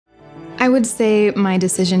I would say my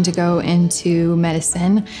decision to go into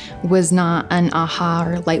medicine was not an aha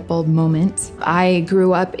or light bulb moment. I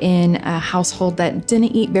grew up in a household that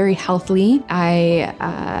didn't eat very healthily. I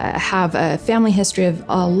have a family history of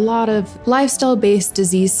a lot of lifestyle-based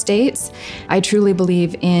disease states. I truly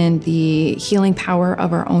believe in the healing power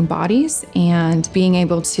of our own bodies and being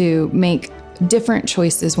able to make different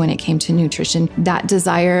choices when it came to nutrition. That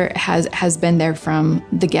desire has been there from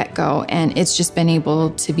the get-go, and it's just been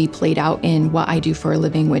able to be played out in what I do for a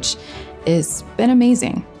living, which has been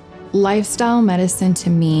amazing. Lifestyle medicine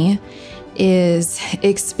to me is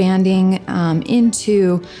expanding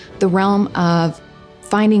into the realm of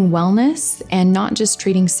finding wellness and not just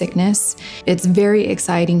treating sickness. It's very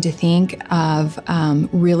exciting to think of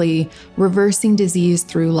really reversing disease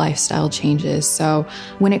through lifestyle changes. So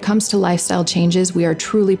when it comes to lifestyle changes, we are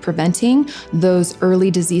truly preventing those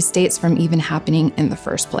early disease states from even happening in the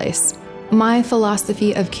first place. My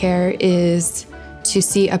philosophy of care is to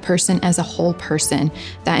see a person as a whole person.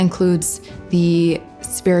 That includes the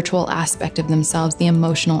spiritual aspect of themselves, the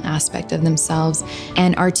emotional aspect of themselves,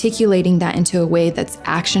 and articulating that into a way that's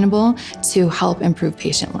actionable to help improve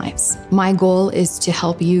patient lives. My goal is to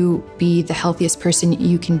help you be the healthiest person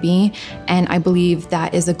you can be, and I believe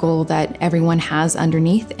that is a goal that everyone has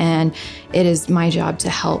underneath, and it is my job to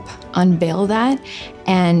help unveil that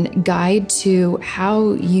and guide to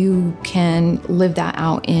how you can live that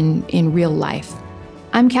out in real life.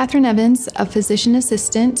 I'm Kathryn Evans, a physician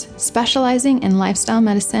assistant specializing in lifestyle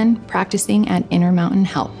medicine, practicing at Intermountain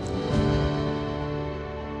Health.